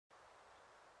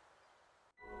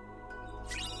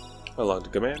Along the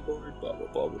command board, blah blah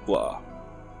blah blah blah.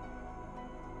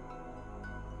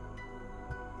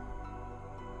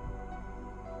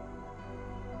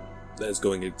 That is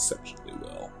going exceptionally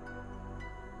well.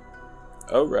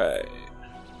 Alright.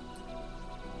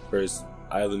 First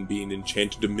island being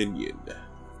Enchanted Dominion.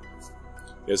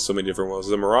 There's so many different ones.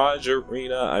 The Mirage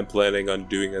Arena I'm planning on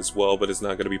doing as well, but it's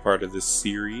not going to be part of this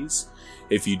series.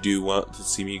 If you do want to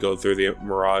see me go through the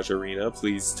Mirage Arena,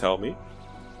 please tell me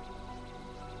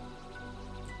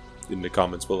in the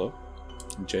comments below.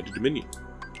 Enchanted Dominion.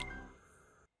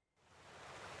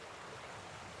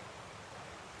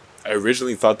 I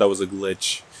originally thought that was a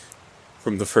glitch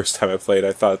from the first time I played.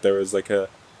 I thought there was like a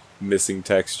missing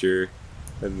texture,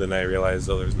 and then I realized,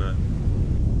 oh, there's not.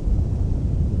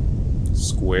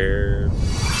 Square,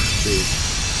 big,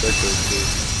 circles, big,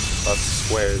 lots of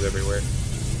squares everywhere.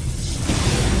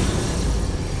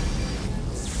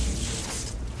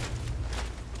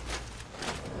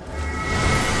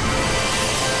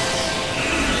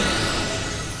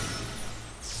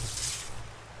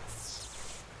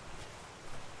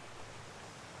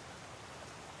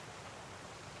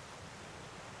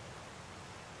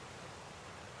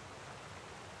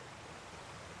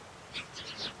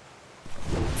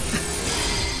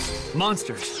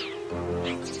 Monsters.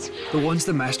 The ones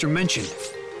the Master mentioned.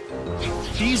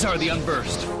 These are the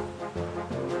Unburst.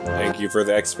 Thank you for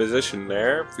the exposition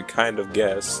there. We kind of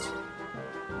guessed.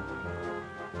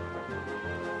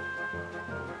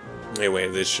 Anyway,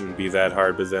 this shouldn't be that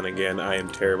hard, but then again, I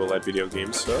am terrible at video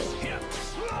games, so...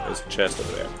 There's a chest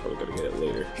over there. I'm probably gonna get it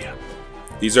later.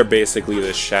 These are basically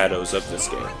the shadows of this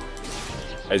game.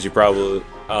 As you probably,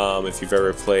 if you've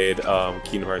ever played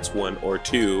Kingdom Hearts 1 or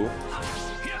 2,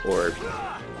 or,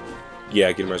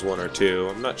 yeah, Kingdom Hearts 1 or 2.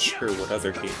 I'm not sure what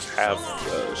other games have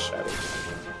the shadows.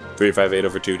 358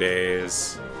 over 2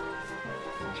 days.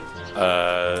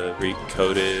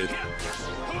 Recoded,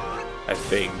 I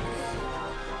think.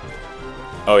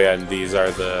 Oh yeah, and these are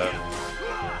the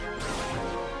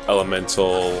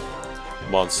elemental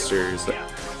monsters.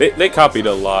 They copied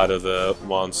a lot of the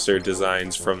monster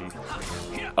designs from,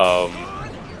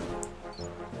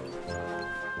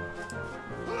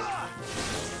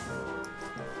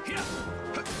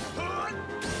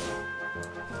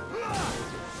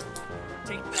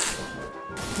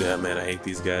 yeah, man, I hate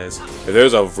these guys. If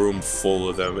there's a room full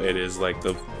of them, it is like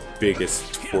the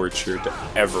biggest torture to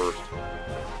ever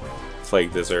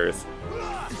plague this earth.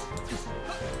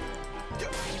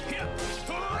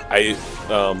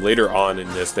 Later on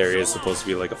in this, there is supposed to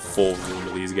be like a full room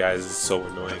of these guys. It's so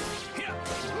annoying.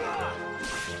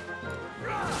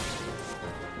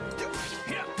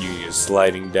 You can use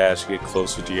sliding dash to get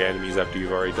closer to your enemies after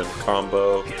you've already done a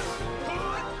combo.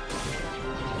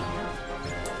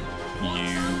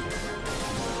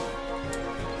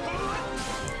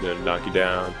 Gonna knock you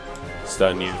down,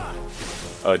 stun you.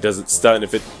 Oh, it doesn't stun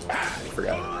if it. I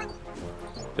forgot. It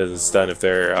doesn't stun if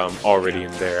they're already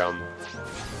in there.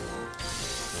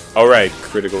 All right,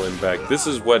 critical impact. This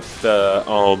is what the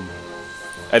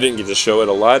I didn't get to show it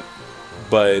a lot,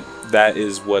 but that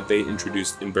is what they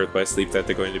introduced in Birth by Sleep that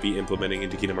they're going to be implementing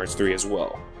into Kingdom Hearts 3 as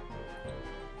well.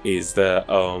 Is the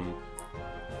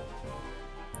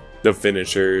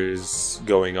finishers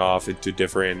going off into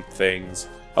different things.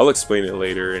 I'll explain it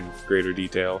later in greater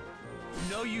detail.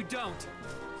 No, you don't.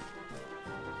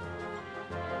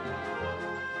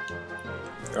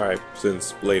 Alright,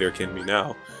 since later can be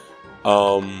now.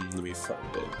 Let me find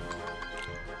it.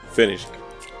 Finish.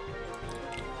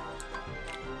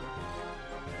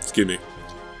 Excuse me.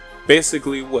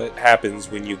 Basically, what happens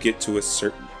when you get to a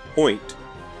certain point,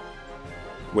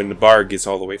 when the bar gets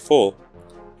all the way full,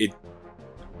 it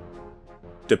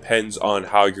depends on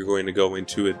how you're going to go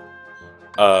into it.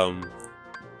 A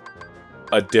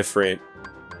different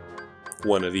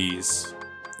one of these.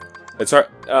 It's hard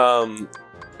to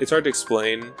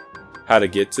explain how to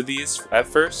get to these at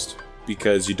first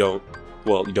because you don't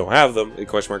have them.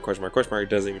 Question mark, question mark, question mark. It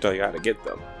doesn't even tell you how to get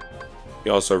them.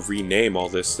 You also rename all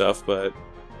this stuff, but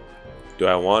do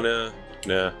I wanna?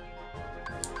 Nah.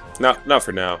 Not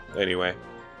for now, anyway.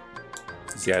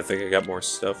 See, I think I got more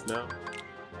stuff now.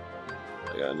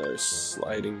 I got another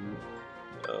sliding.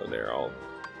 Oh, they're all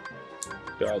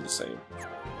the same.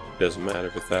 Doesn't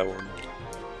matter with that one.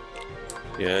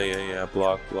 Yeah.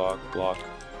 Block. Around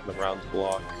the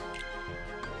block.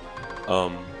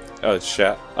 Oh, it's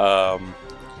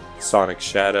Sonic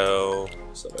Shadow,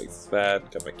 stuff like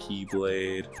that. Got my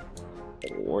Keyblade.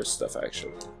 Got more stuff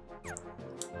actually.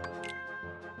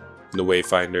 The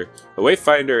Wayfinder. The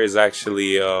Wayfinder is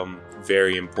actually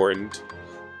very important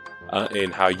in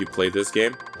how you play this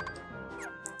game.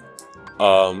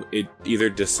 it either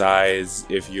decides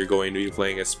if you're going to be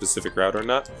playing a specific route or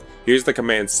not. Here's the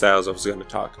command styles I was going to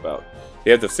talk about.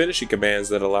 You have the finishing commands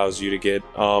that allows you to get,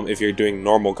 if you're doing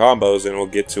normal combos, and we'll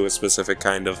get to a specific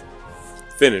kind of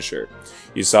finisher.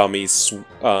 You saw me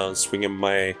swinging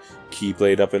my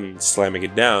Keyblade up and slamming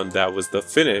it down. That was the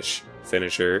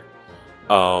finisher.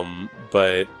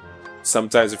 But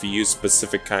sometimes if you use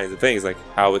specific kinds of things, like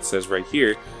how it says right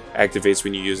here, activates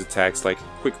when you use attacks like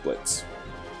Quick Blitz.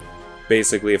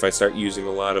 Basically, if I start using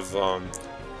a lot of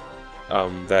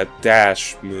that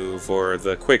dash move or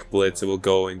the Quick Blitz, it will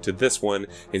go into this one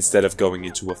instead of going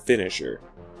into a finisher.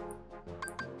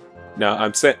 Now,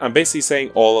 I'm basically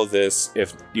saying all of this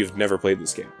if you've never played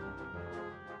this game.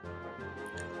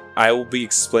 I will be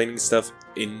explaining stuff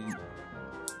in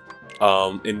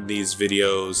these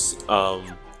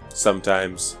videos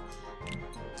sometimes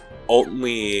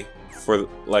only for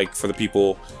the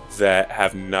people that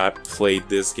have not played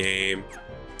this game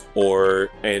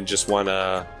and just want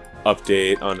to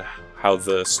update on how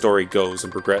the story goes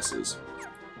and progresses.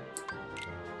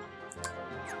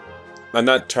 I'm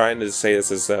not trying to say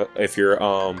this as if you're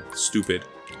stupid.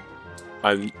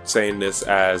 I'm saying this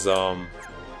as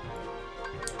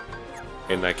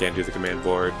and I can't do the command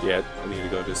board yet. I need to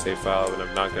go to save file, and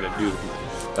I'm not gonna do.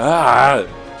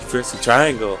 Press the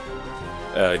triangle.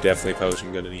 Definitely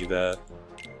potion, gonna need that.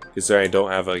 Considering I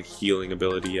don't have a healing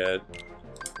ability yet.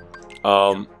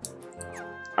 I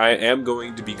am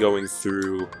going to be going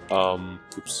through.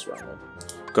 Oops, wrong one.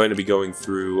 Going to be going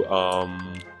through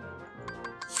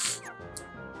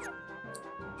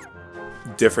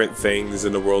different things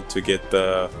in the world to get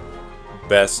the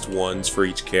best ones for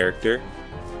each character.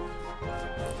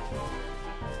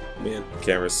 Man, the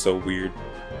camera's so weird.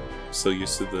 I'm so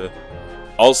used to the...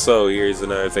 Also, here's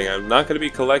another thing. I'm not going to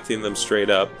be collecting them straight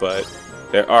up, but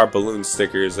there are balloon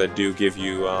stickers that do give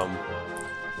you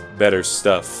better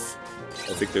stuff.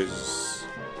 I think there's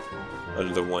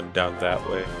another one down that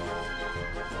way.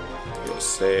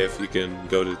 Say if you can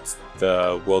go to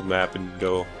the world map and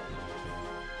go...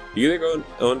 You either go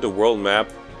onto world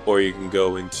map, or you can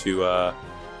go into,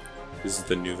 this is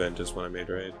the new Ventus one I made,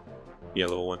 right?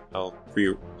 Yellow one. I'll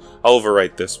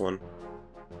overwrite this one.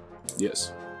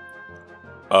 Yes.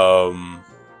 Also,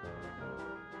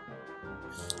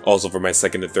 for my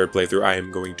second and third playthrough, I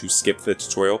am going to skip the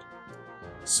tutorial.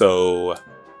 So,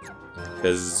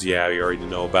 because, yeah, you already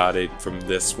know about it from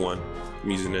this one.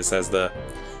 I'm using this as the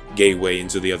gateway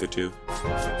into the other two.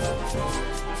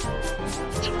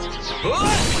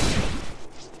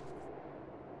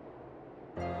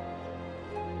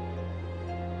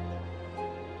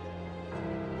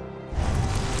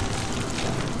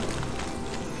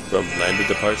 From land of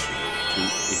departure to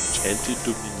enchanted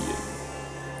dominion,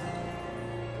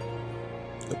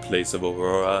 a place of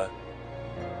aurora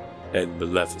and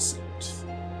maleficent.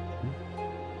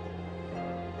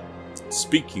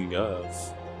 Speaking of,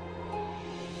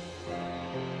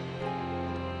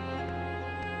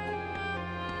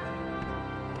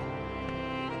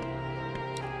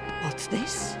 what's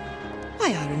this?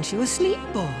 Why aren't you asleep,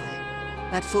 boy?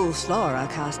 That fool Flora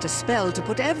cast a spell to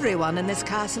put everyone in this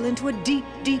castle into a deep,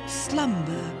 deep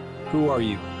slumber. Who are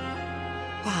you?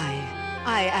 Why,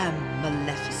 I am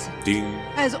Maleficent, ding.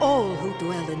 as all who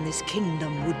dwell in this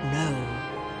kingdom would know.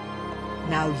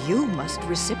 Now you must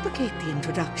reciprocate the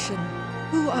introduction.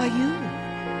 Who are you?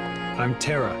 I'm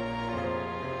Terra.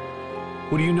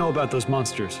 What do you know about those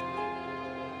monsters?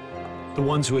 The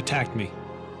ones who attacked me.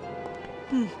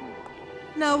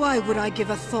 Now why would I give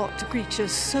a thought to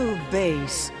creatures so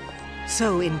base,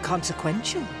 so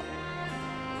inconsequential?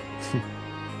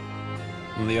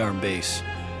 Well, they are base.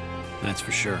 That's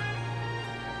for sure.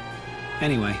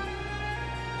 Anyway,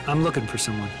 I'm looking for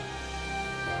someone.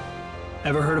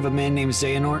 Ever heard of a man named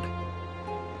Xehanort?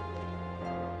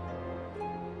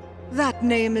 That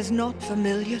name is not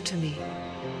familiar to me.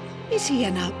 Is he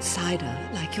an outsider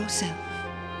like yourself?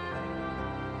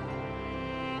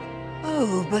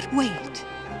 Oh, but wait.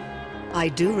 I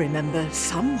do remember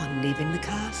someone leaving the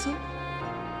castle.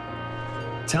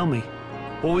 Tell me,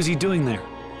 what was he doing there?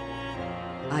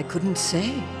 I couldn't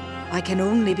say. I can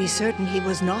only be certain he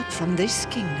was not from this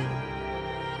kingdom.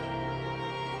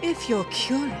 If you're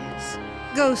curious,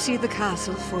 go see the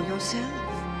castle for yourself.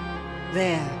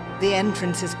 There, the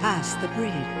entrance is past the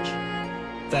bridge.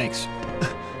 Thanks.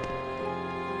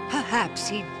 Perhaps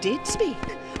he did speak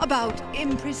about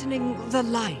imprisoning the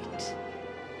light.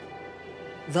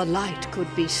 The light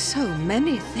could be so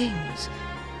many things.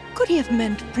 Could he have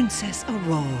meant Princess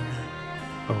Aurora?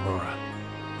 Aurora.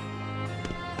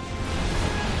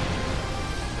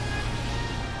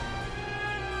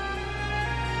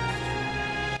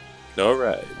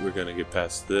 Alright, we're gonna get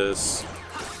past this.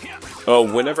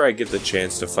 Oh, whenever I get the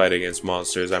chance to fight against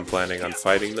monsters, I'm planning on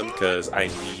fighting them because I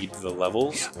need the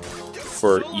levels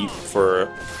for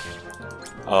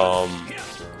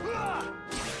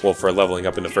leveling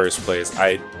up in the first place.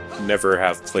 I never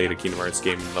have played a Kingdom Hearts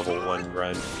game in level 1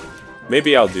 run.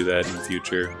 Maybe I'll do that in the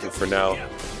future, but for now...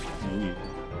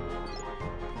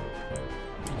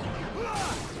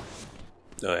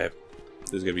 Okay.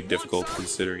 This is gonna be difficult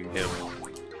considering him.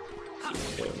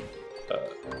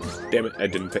 Damn it!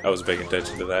 I wasn't paying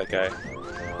attention to that guy.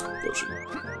 Potion.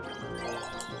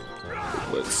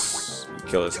 Let's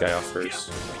kill this guy off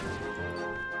first.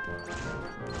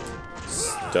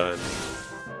 Stun.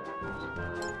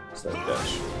 Stun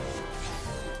dash.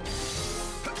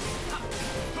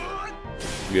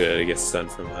 Good, I get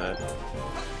stunned from that.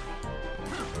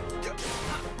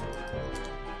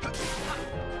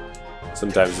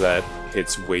 Sometimes that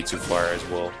hits way too far as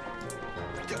well.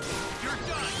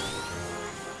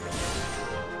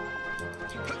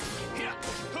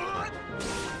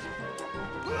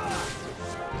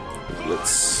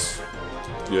 Let's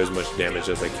do as much damage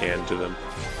as I can to them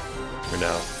for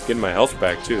now. Getting my health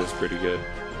back too is pretty good.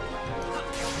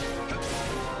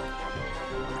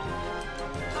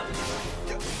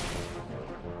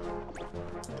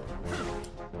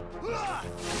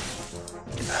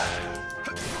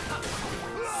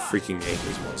 Freaking hate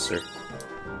this monster.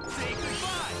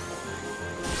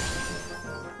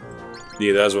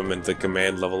 Yeah, that's what meant the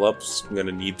command level ups. I'm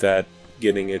gonna need that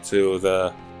getting it to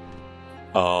the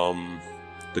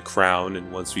crown,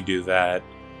 and once we do that,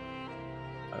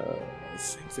 I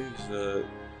think there's a...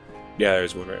 Yeah,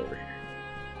 there's one right over here.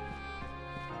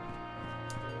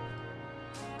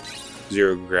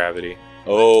 Zero gravity.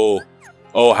 Oh,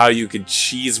 how you could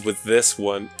cheese with this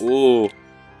one. Ooh,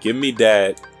 give me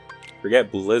that.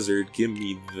 Forget Blizzard, give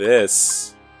me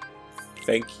this.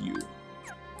 Thank you.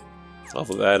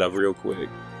 Level that up real quick.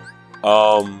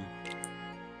 If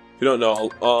you don't know,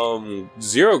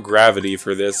 zero gravity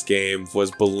for this game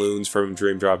was balloons from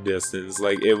Dream Drop Distance.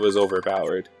 Like, it was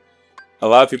overpowered. A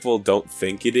lot of people don't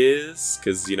think it is,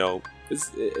 because, you know, it's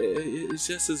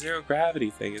just a zero gravity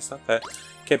thing. It's not that,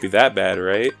 can't be that bad,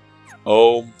 right?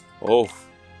 Oh,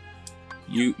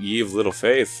 you have little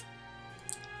faith.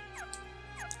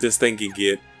 This thing can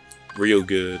get real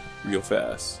good, real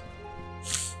fast.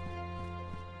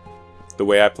 The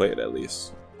way I play it, at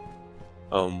least.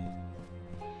 Probably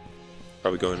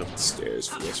going up the stairs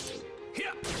for this one.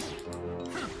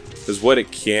 Because what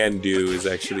it can do is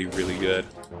actually really good.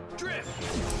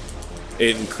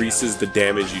 It increases the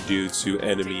damage you do to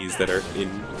enemies that are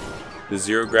in the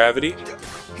zero gravity.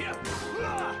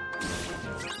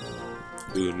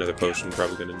 Ooh, another potion,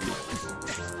 probably gonna need.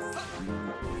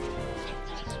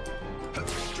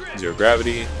 Zero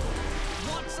gravity.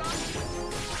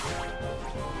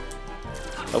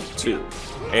 Oh, 2.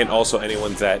 And also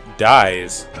anyone that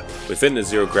dies within the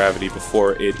zero gravity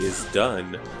before it is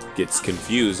done gets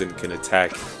confused and can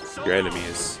attack your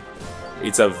enemies.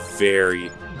 It's a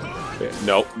very...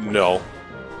 No.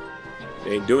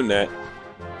 Ain't doing that.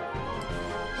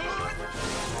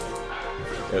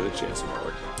 There's a chance of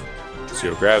work.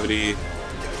 Zero gravity.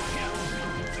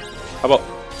 How about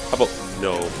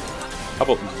no? How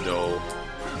about no?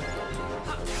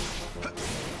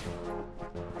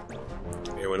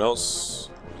 Anyone else?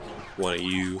 One of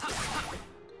you.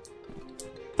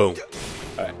 Boom.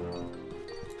 Alright.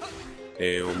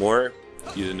 And one more.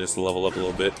 Using this to level up a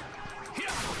little bit.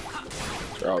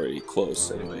 They're already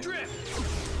close anyway.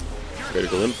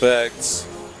 Critical impacts.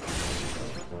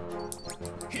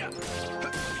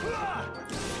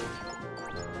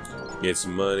 Get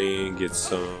some money, get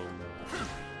some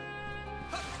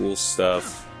cool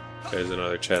stuff. There's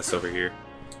another chest over here.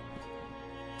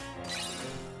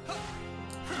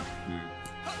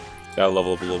 Gotta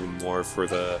level up a little bit more for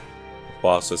the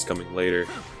boss that's coming later.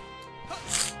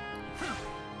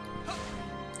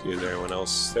 Is there anyone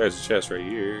else? There's a chest right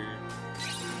here.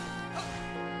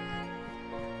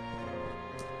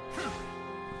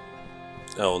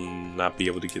 I'll not be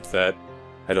able to get that.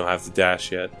 I don't have the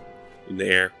dash yet in the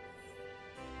air.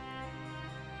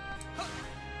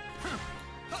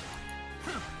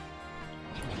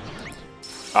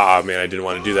 Ah, man, I didn't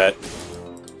want to do that.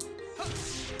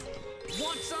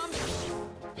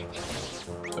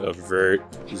 Avert,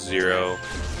 0.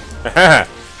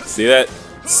 See that?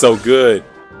 So good.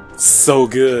 So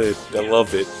good. I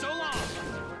love it.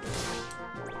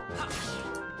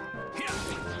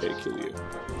 Okay, kill you.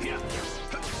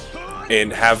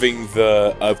 And having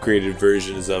the upgraded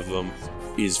versions of them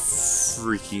is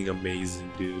freaking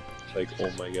amazing, dude. Like, oh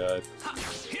my god.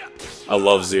 I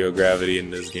love zero gravity in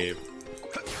this game.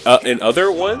 In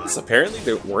other ones, apparently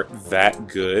they weren't that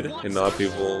good, and a lot of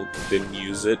people didn't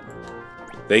use it.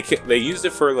 They used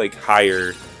it for like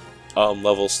higher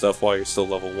level stuff while you're still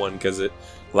level 1, because it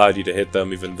allowed you to hit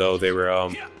them even though they were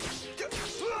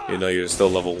you know, you're still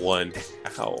level 1.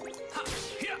 Ow.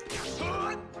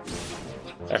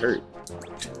 That hurt.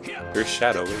 Your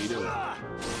shadow, what are you doing?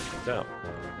 No.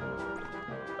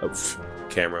 Oh,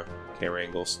 camera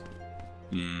angles.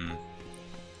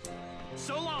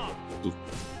 So long. Ooh.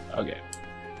 Okay.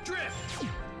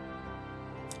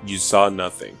 You saw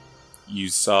nothing. You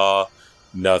saw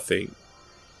nothing.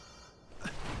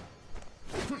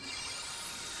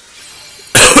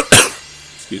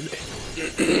 Excuse me.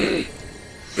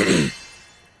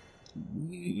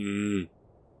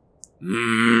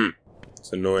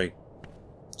 It's annoying.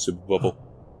 Super bubble.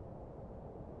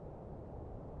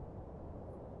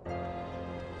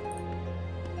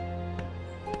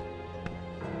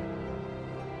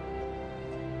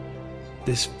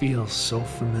 This feels so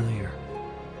familiar.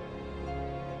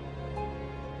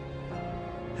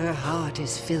 Her heart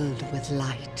is filled with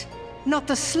light. Not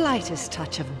the slightest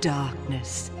touch of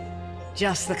darkness.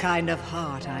 Just the kind of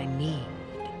heart I need.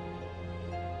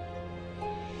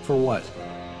 For what?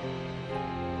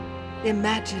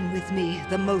 Imagine with me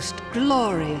the most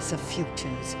glorious of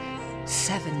futures.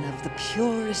 7 of the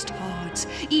purest hearts,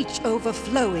 each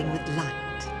overflowing with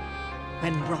light.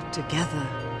 When brought together,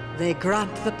 they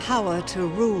grant the power to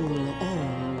rule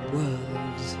all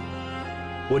worlds.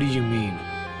 What do you mean?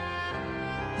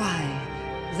 Why,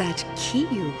 that key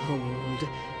you hold.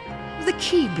 The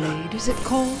Keyblade, is it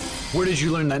called? Where did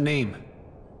you learn that name?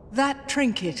 That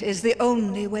trinket is the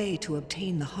only way to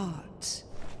obtain the hearts.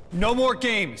 No more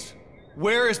games.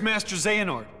 Where is Master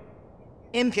Xehanort?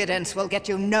 Impudence will get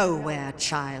you nowhere,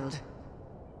 child.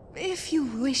 If you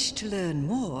wish to learn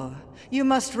more, you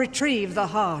must retrieve the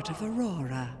heart of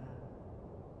Aurora.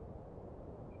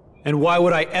 And why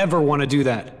would I ever want to do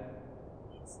that?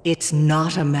 It's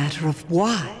not a matter of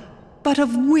why, but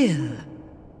of will.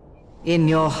 In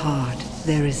your heart,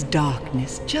 there is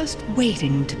darkness just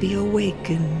waiting to be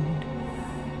awakened.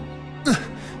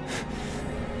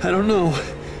 I don't know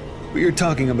what you're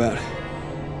talking about.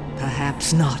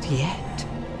 Perhaps not yet.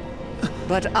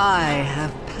 But I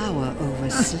have power over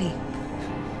sleep.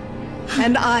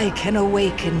 And I can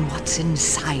awaken what's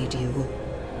inside you.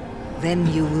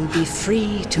 Then you will be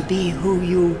free to be who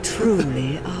you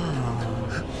truly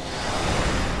are.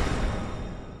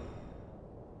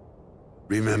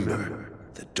 Remember,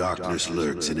 the darkness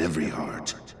lurks in every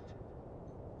heart.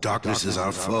 Darkness is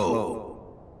our foe.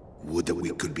 Would that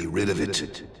we could be rid of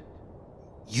it.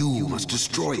 You must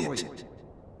destroy it.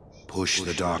 Push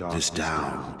the darkness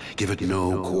down. Give it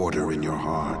no quarter in your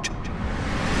heart.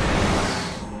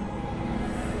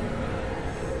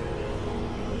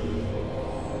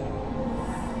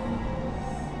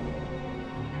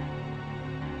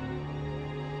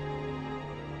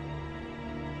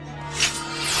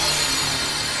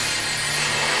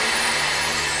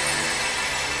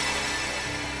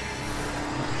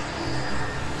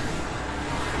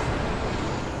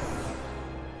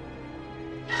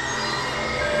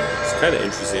 Kind of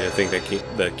interesting. I think that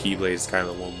the Keyblade is kind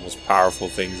of one of the most powerful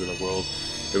things in the world.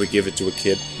 They would give it to a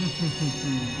kid.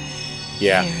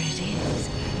 Yeah. Here it is.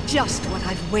 Just what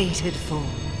I've waited for.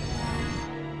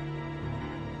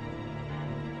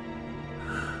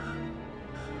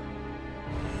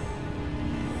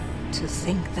 To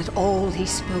think that all he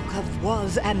spoke of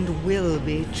was and will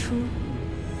be true.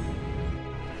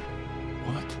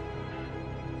 What?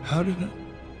 How did I...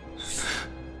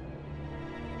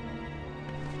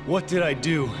 What did I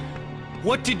do?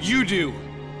 What did you do?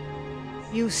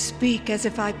 You speak as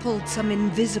if I pulled some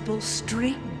invisible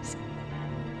strings.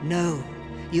 No,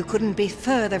 you couldn't be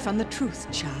further from the truth,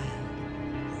 child.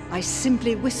 I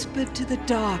simply whispered to the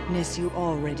darkness you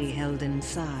already held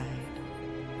inside.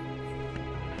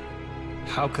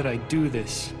 How could I do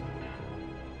this?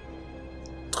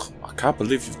 I can't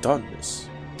believe you've done this.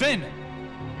 Then!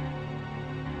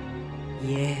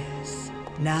 Yes,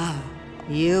 now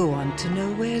you want to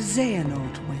know where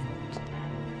Xehanort went.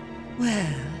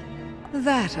 Well,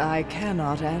 that I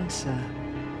cannot answer.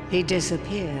 He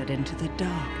disappeared into the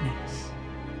darkness.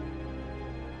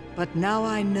 But now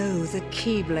I know the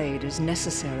Keyblade is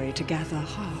necessary to gather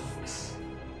hearts.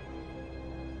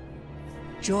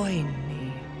 Join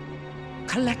me.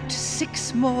 Collect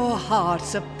 6 more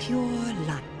hearts of pure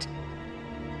light.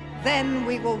 Then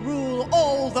we will rule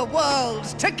all the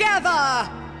worlds together!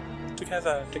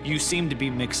 Together. You seem to be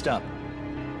mixed up.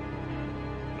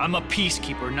 I'm a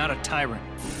peacekeeper, not a tyrant.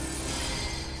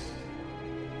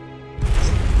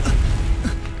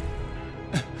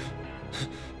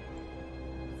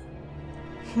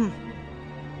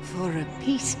 For a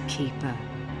peacekeeper,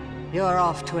 you're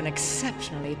off to an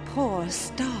exceptionally poor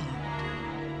start.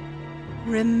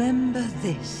 Remember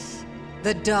this.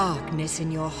 The darkness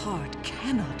in your heart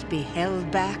cannot be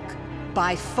held back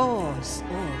by force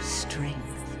or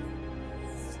strength.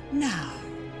 Now,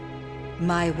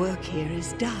 my work here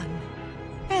is done,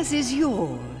 as is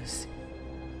yours.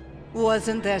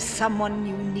 Wasn't there someone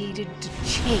you needed to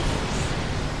chase?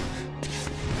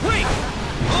 Wait!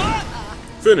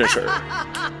 Finish her.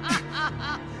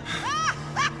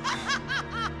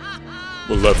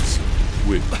 Maleficent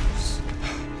wins.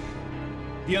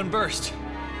 The Unburst.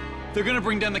 They're gonna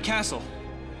bring down the castle.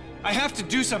 I have to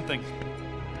do something.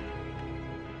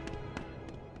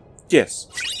 Yes.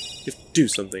 You have to do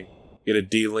something. Get a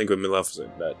D-link with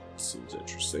Maleficent. That seems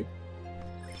interesting.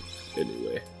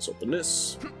 Anyway, let's open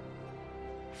this.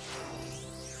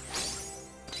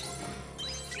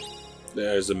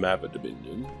 There's a map of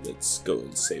Dominion. Let's go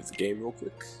and save the game real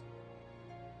quick.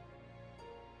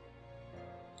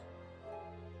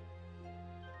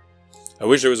 I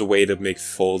wish there was a way to make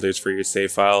folders for your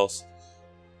save files,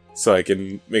 so I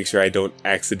can make sure I don't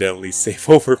accidentally save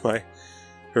over my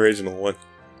original one.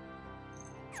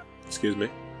 Excuse me.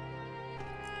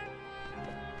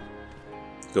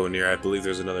 Go in here. I believe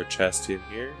there's another chest in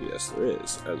here. Yes, there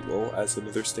is, as well as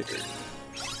another sticker.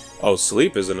 Oh,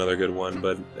 sleep is another good one,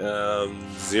 but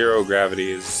zero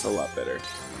gravity is a lot better.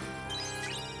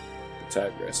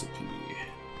 Attack recipe.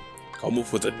 Come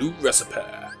up with a new recipe.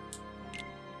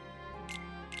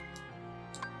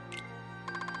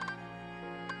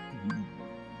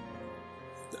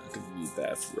 Not gonna need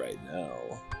that for right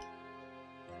now.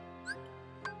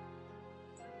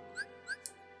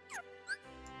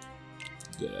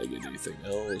 Did I get anything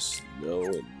else? No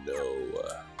and no.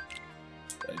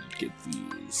 I did get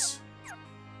these.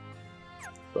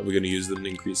 Probably gonna use them to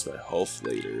increase my health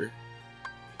later.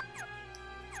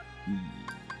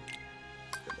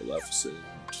 Maleficent.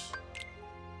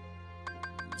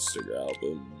 Sticker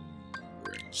album.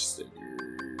 Range sticker.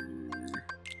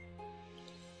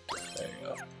 There you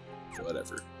go.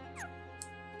 Whatever.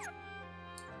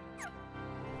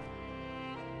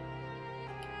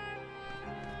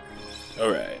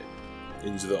 Alright.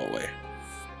 Into the hallway.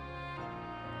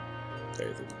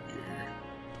 Everything here.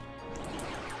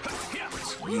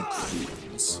 You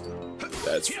queens.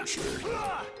 That's for sure.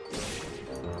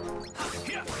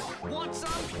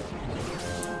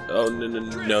 Oh, no, no,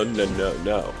 no, no, no,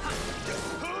 no.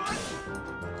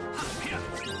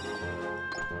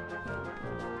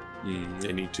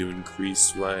 I need to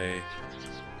increase my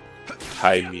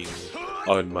timing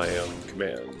on my own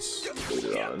commands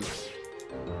later on.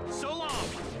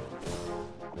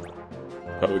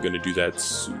 Probably gonna do that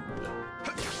soon.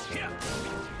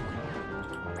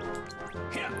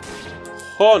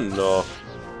 Oh no!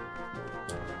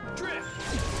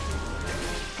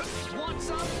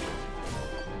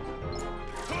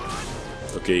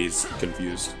 Okay, he's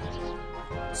confused.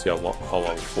 See how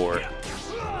long for?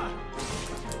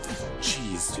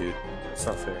 Jeez, dude, that's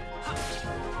not fair.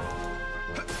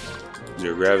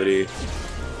 Zero gravity.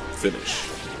 Finish.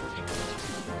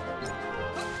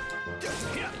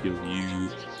 Kill you.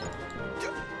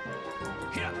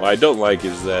 What I don't like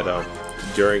is that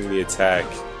during the attack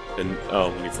and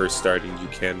when you're first starting, you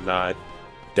cannot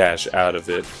dash out of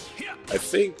it. I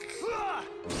think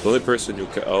the only person who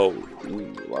can a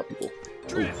lot of people.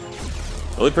 Ooh.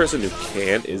 The only person who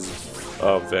can't is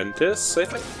Ventus, I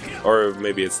think, or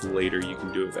maybe it's later. You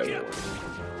can do it with everyone.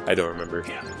 I don't remember.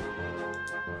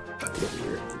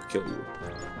 Kill you.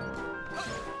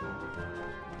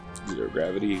 Zero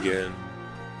gravity again.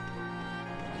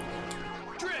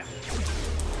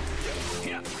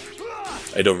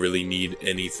 I don't really need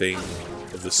anything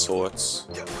of the sorts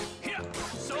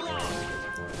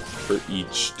for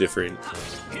each different.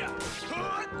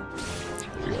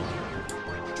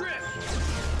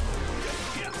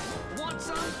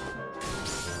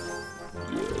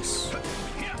 Yes.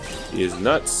 He is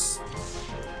nuts.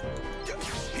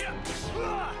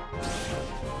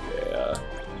 Yeah.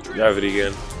 Gravity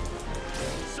again.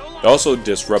 It also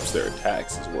disrupts their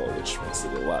attacks as well, which makes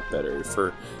it a lot better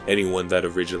for anyone that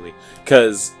originally...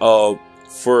 Because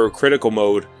for critical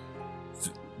mode,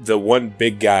 the one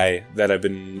big guy that I've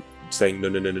been saying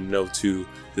no to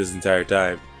this entire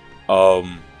time,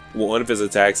 one of his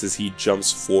attacks is he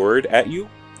jumps forward at you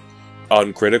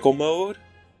on critical mode.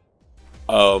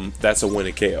 That's a win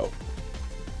and KO.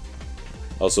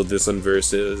 Also, this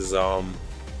Unverse is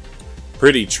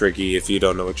pretty tricky if you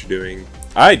don't know what you're doing.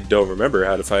 I don't remember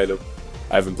how to fight him.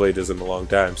 I haven't played this in a long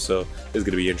time, so it's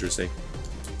gonna be interesting.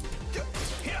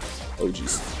 Oh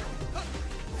jeez.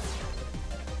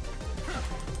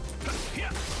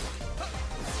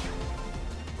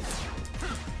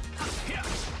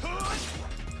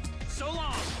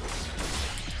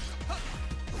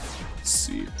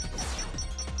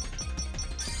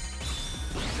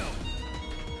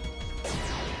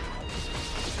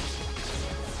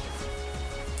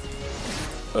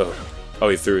 Oh,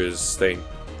 he threw his thing.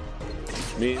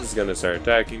 Means he's gonna start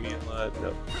attacking me a lot.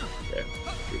 No. Okay.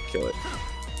 We kill it.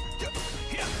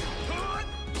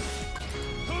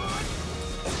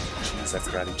 Jeez, I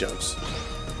forgot he jumps.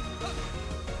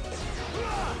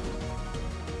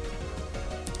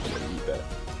 Eat that.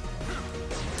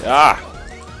 Ah!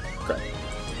 Crap.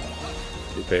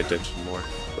 You pay attention more.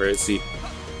 Where is he?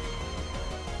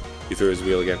 He threw his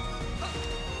wheel again.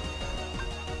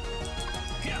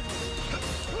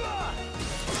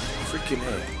 Freaking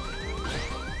A.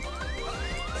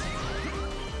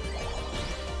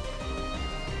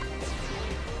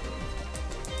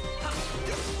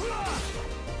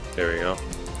 There we go.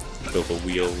 Build the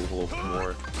wheel a little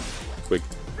more. Quick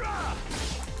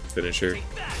finisher.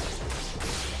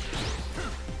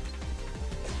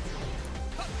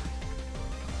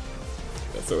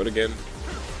 I'll throw it again.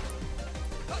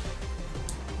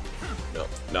 No,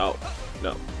 no,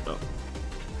 no, no.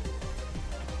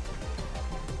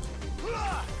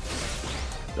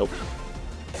 Nope.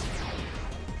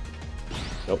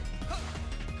 Nope.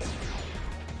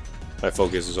 My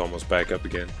focus is almost back up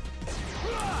again.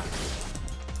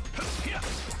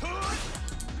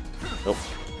 Nope.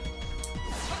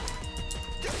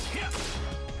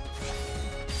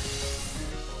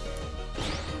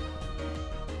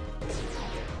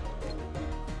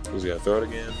 Who's gonna throw it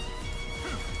again?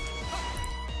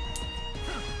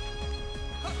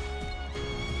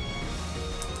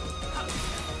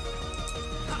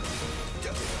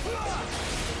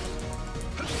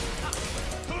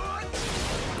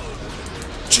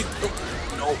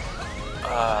 No.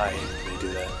 I may do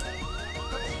that.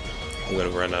 I'm gonna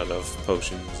run out of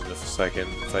potions in a second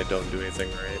if I don't do anything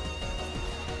right.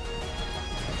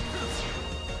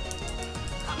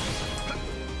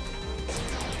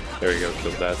 There we go,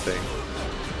 killed that thing.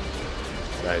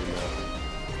 Right now.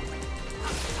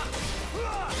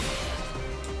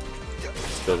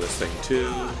 Let's kill this thing too.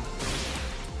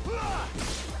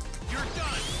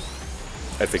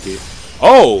 I think he...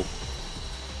 Oh!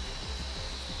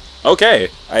 Okay,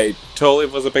 I totally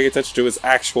wasn't paying attention to his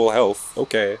actual health.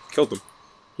 Okay, killed him.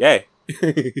 Yay.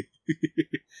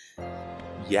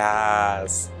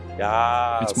 Yes.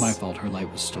 Yes. It's my fault her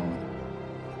light was stolen.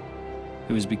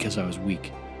 It was because I was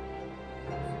weak.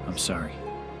 I'm sorry.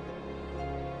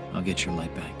 I'll get your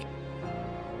light back.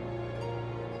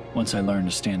 Once I learn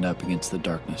to stand up against the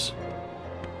darkness.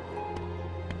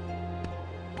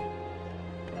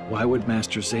 Why would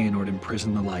Master Xehanort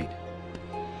imprison the light?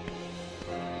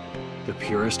 The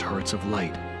purest hearts of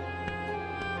light.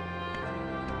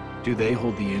 Do they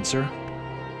hold the answer?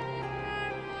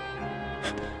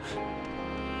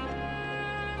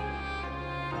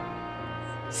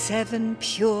 Seven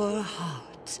pure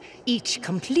hearts, each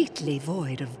completely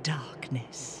void of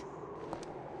darkness.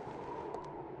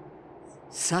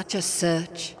 Such a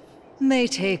search may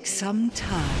take some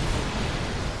time.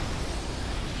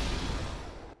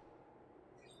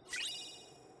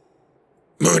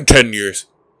 10 years.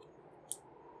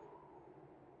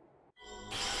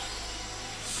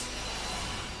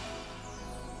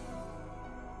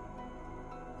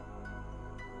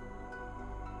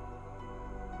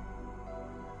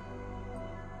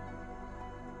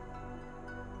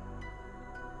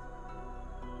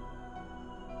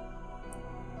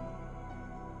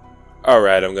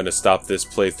 Alright, I'm gonna stop this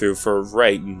playthrough for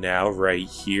right now, right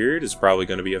here. There's probably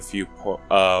gonna be a few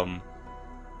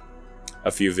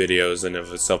videos in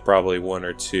of itself, probably one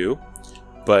or two.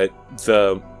 But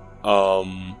the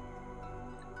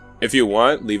if you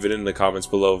want, leave it in the comments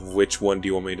below of which one do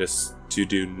you want me to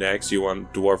do next. Do you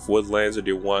want Dwarf Woodlands or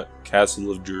do you want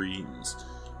Castle of Dreams?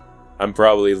 I'm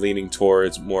probably leaning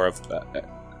towards more of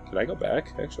can I go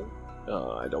back actually?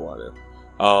 No, I don't want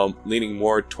to. Leaning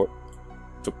more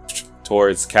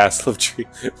towards Castle of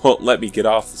Dreams. It won't let me get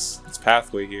off this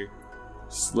pathway here.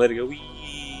 Just let it go.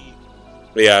 Wee.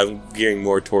 But yeah, I'm gearing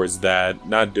more towards that.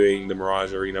 Not doing the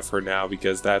Mirage Arena for now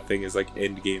because that thing is like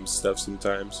end game stuff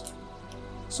sometimes.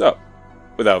 So,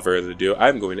 without further ado,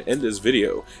 I'm going to end this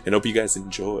video and hope you guys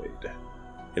enjoyed.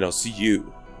 And I'll see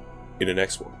you in the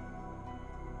next one.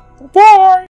 Bye!